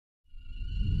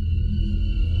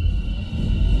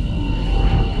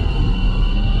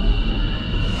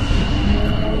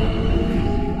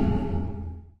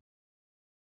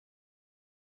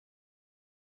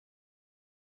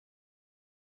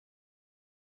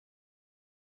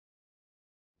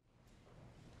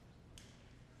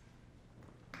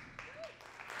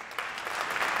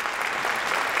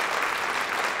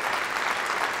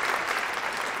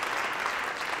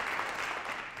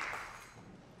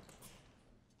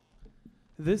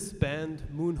This band,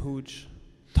 Moon Hooch,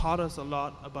 taught us a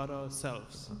lot about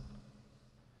ourselves.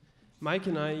 Mike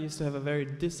and I used to have a very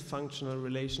dysfunctional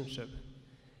relationship,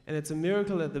 and it's a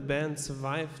miracle that the band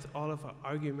survived all of our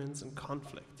arguments and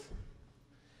conflict.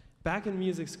 Back in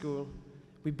music school,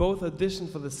 we both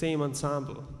auditioned for the same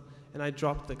ensemble, and I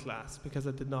dropped the class because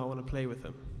I did not want to play with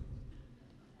him.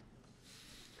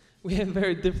 We had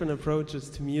very different approaches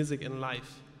to music and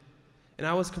life, and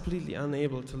I was completely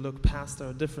unable to look past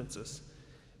our differences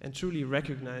and truly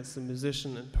recognize the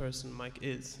musician and person Mike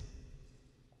is.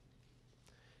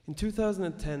 In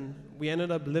 2010, we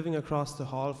ended up living across the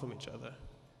hall from each other,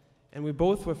 and we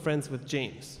both were friends with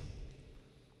James.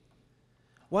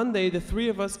 One day, the three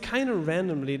of us kind of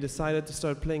randomly decided to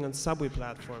start playing on subway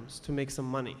platforms to make some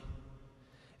money,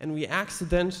 and we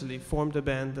accidentally formed a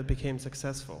band that became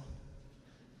successful.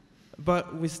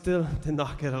 But we still did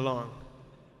not get along.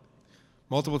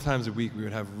 Multiple times a week, we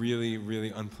would have really, really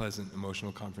unpleasant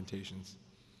emotional confrontations.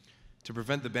 To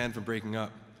prevent the band from breaking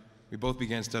up, we both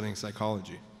began studying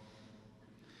psychology.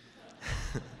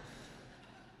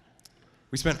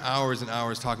 We spent hours and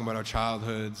hours talking about our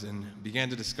childhoods and began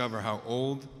to discover how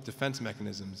old defense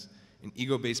mechanisms and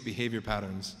ego-based behavior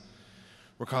patterns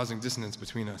were causing dissonance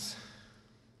between us.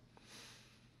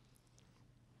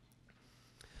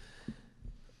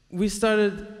 We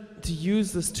started to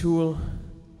use this tool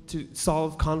to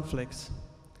solve conflicts,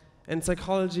 and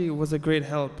psychology was a great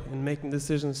help in making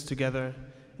decisions together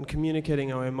and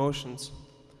communicating our emotions,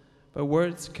 but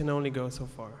words can only go so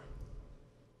far.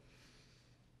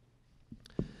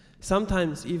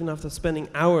 Sometimes, even after spending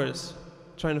hours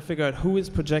trying to figure out who is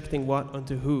projecting what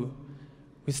onto who,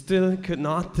 we still could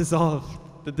not dissolve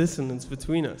the dissonance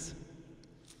between us.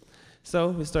 So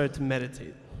we started to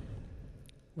meditate.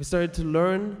 We started to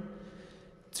learn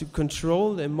to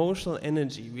control the emotional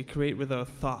energy we create with our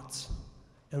thoughts.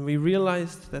 And we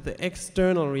realized that the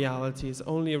external reality is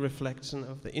only a reflection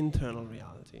of the internal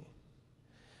reality.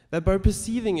 That by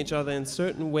perceiving each other in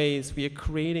certain ways, we are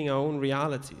creating our own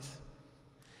realities.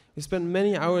 We spent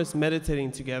many hours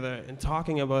meditating together and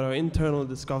talking about our internal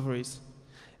discoveries.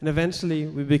 And eventually,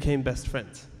 we became best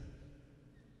friends.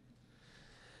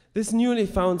 This newly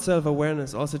found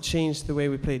self-awareness also changed the way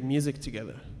we played music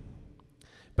together.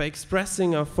 By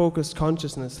expressing our focused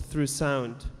consciousness through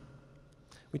sound,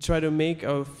 we try to make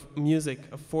our music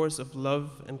a force of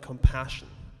love and compassion.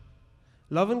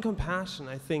 Love and compassion,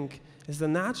 I think, is the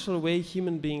natural way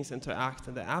human beings interact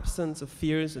in the absence of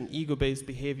fears and ego-based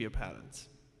behavior patterns.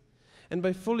 And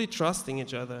by fully trusting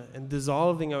each other and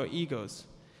dissolving our egos,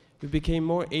 we became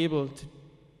more able to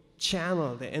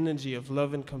channel the energy of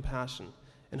love and compassion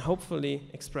and hopefully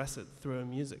express it through our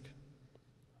music.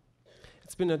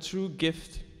 It's been a true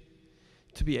gift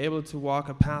to be able to walk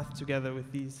a path together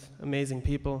with these amazing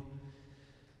people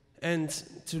and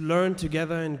to learn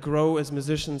together and grow as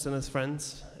musicians and as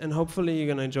friends. And hopefully you're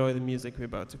going to enjoy the music we're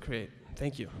about to create.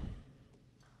 Thank you.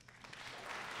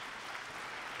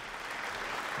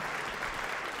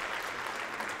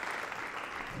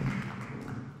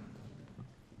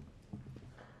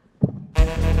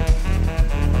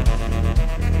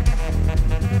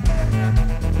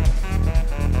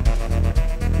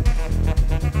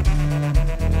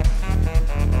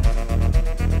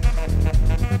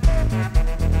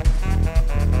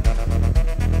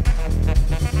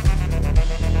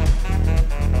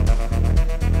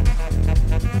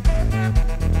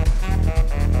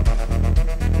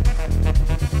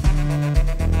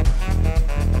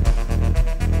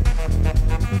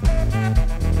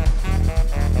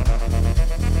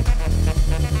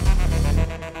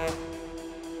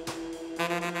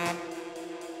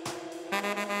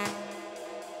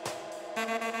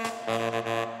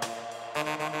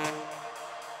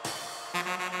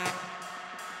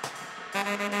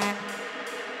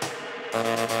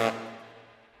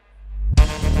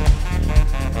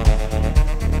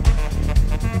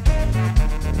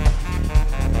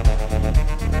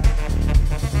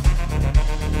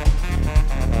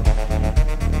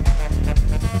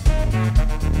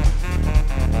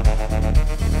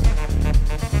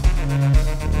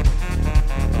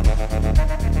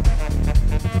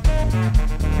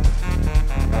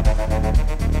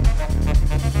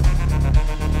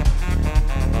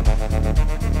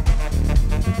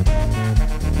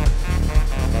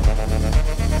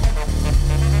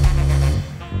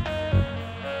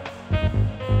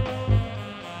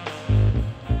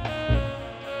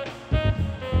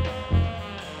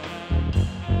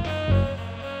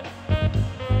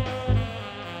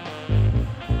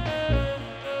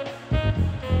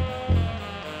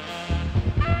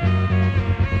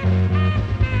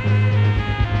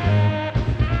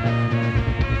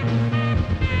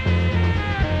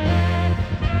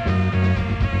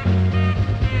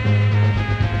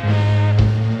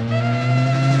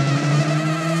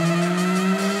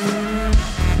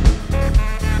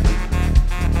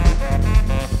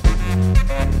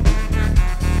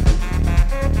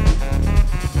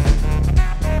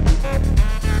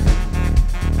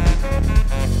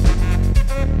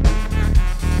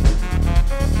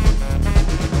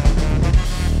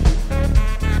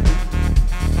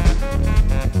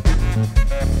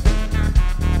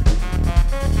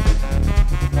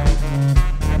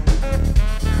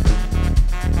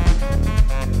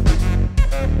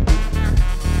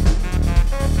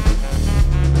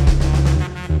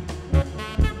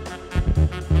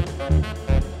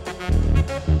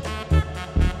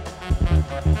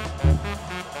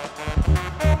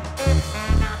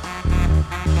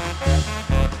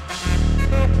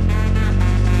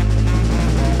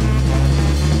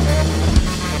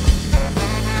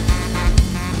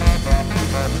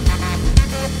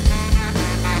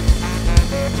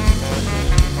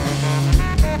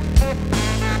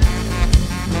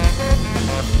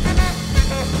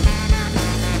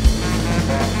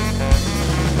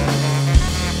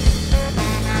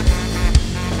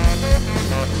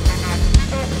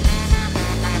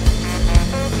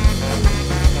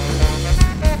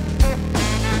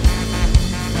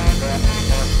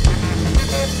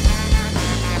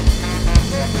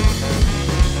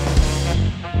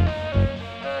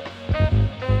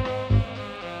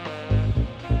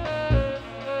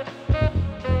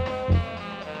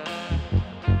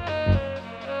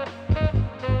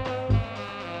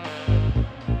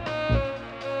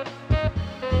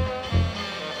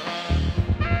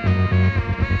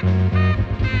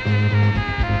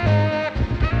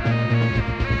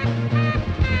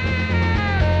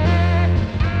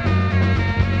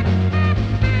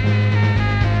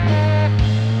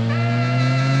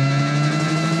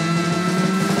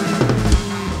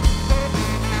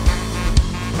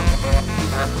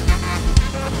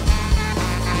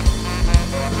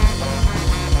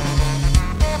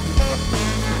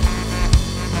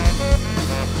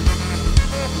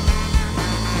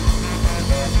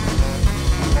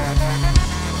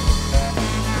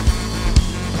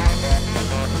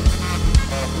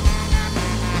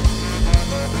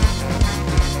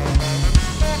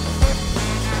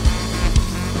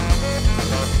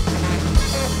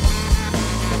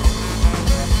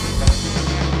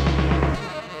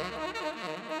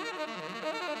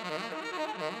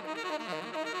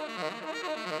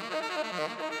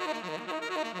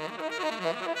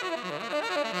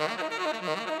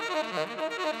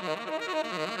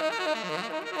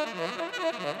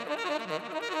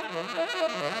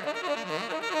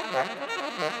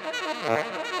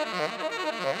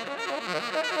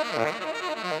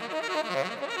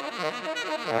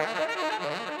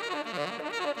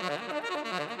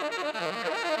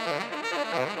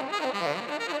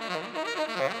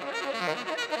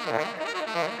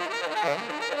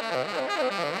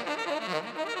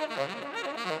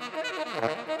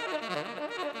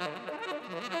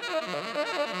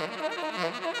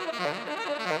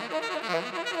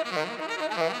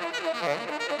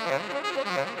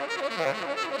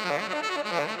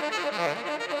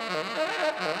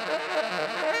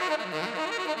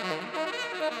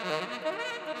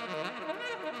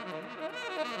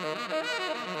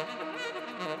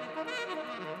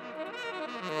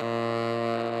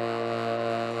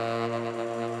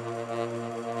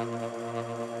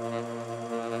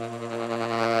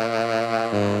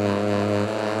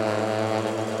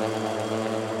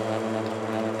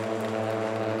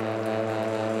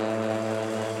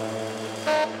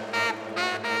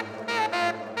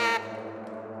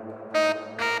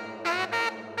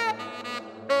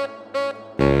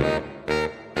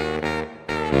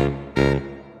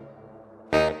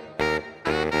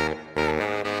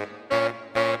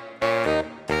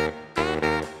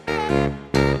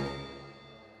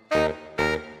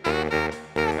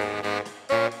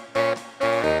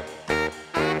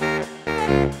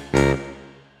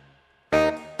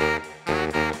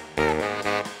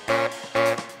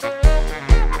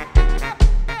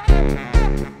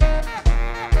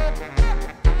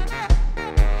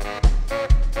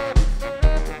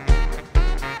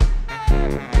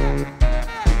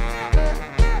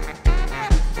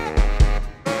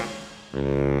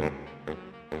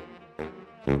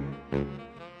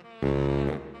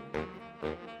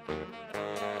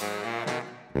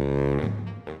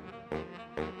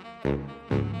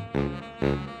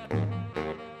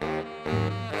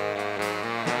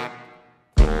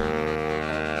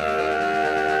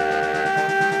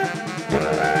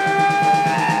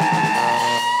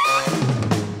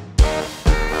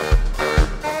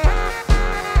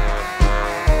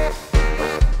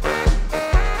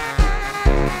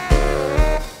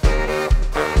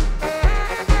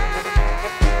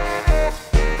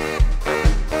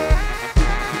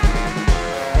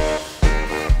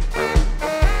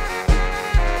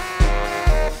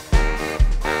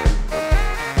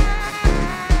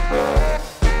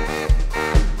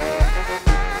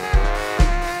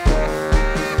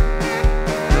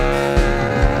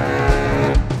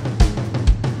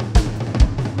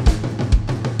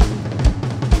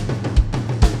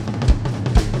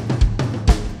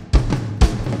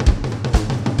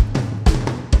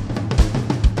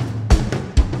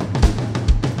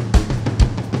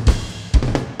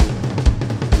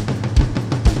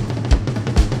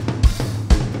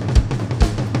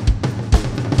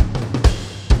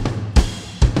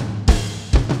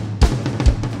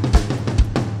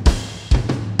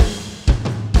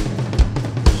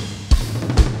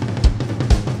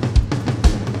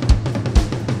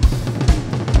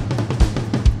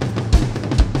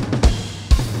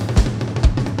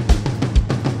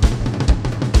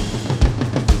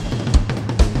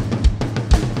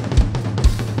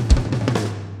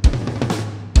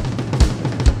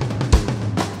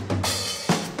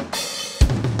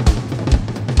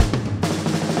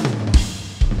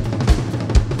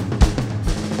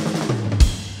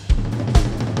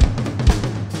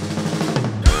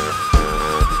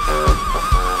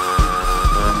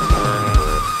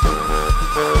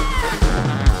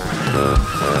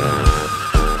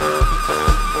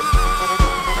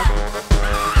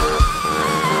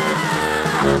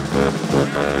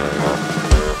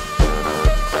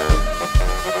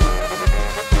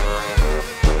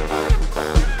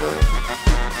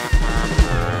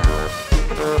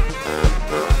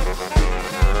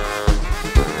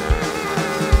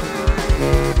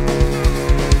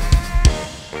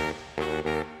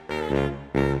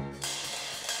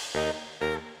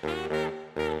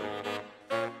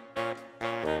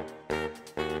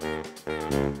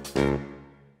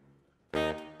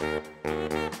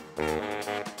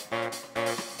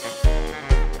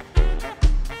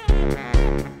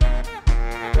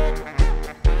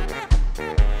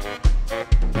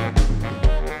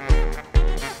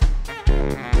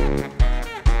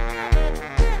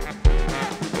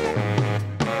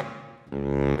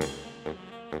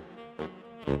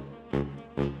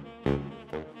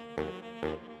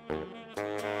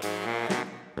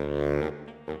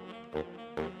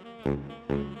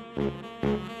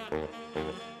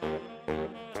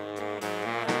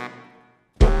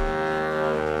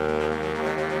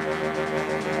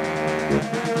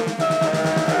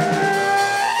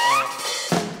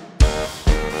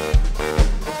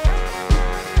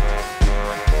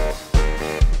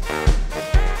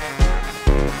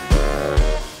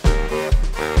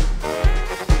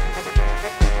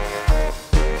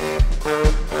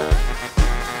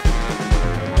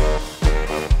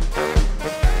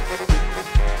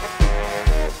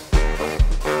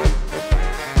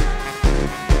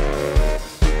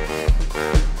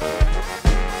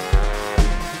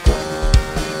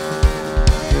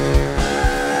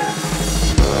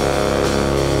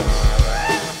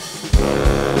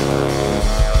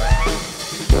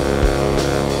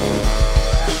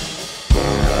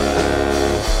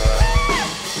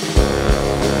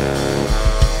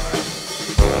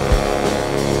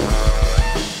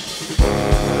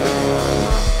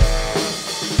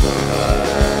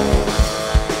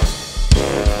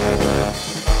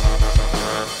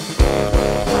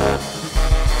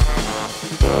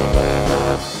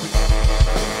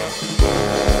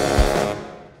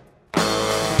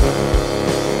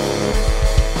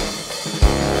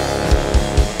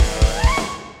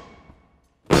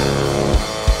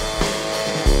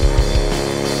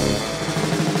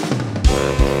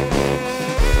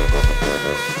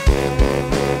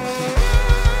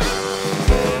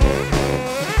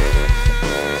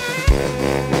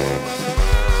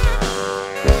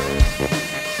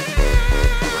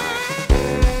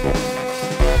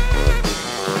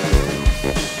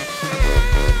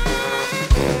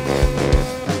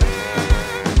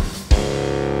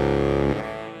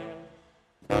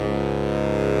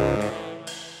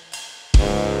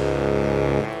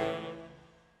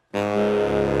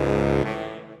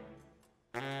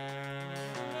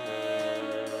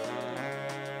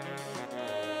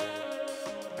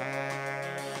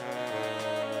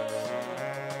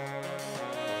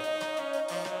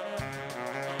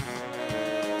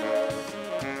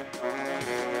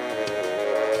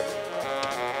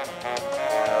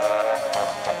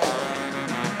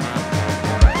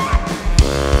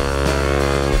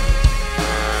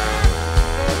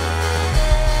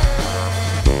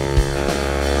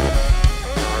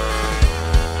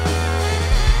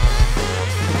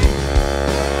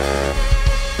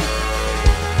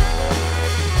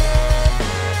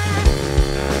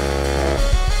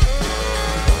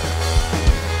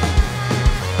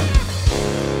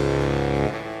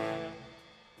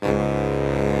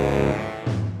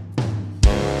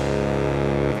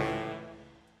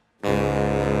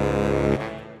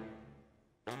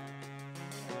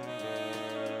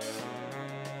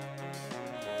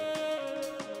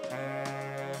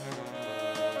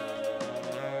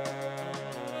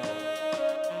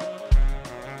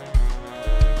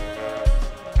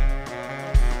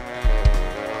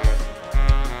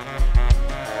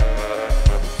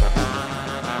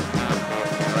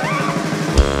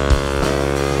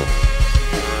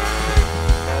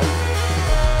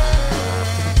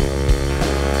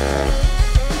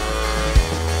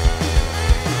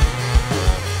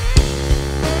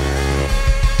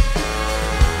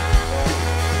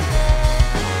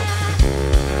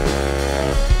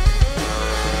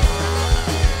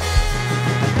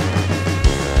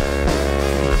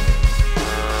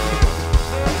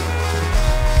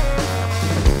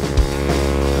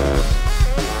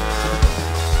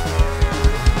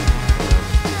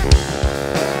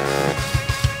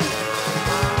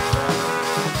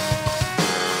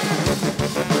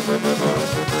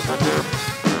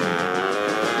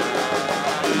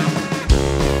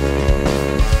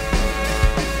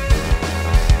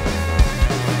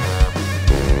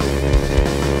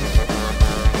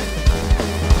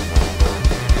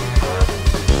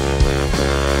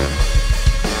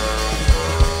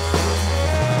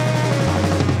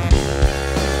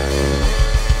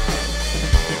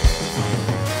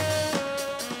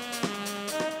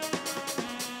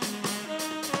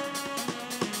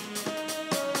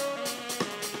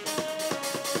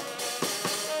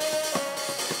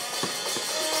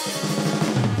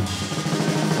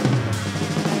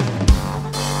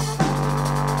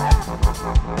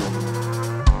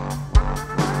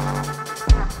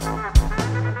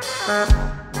 Bye.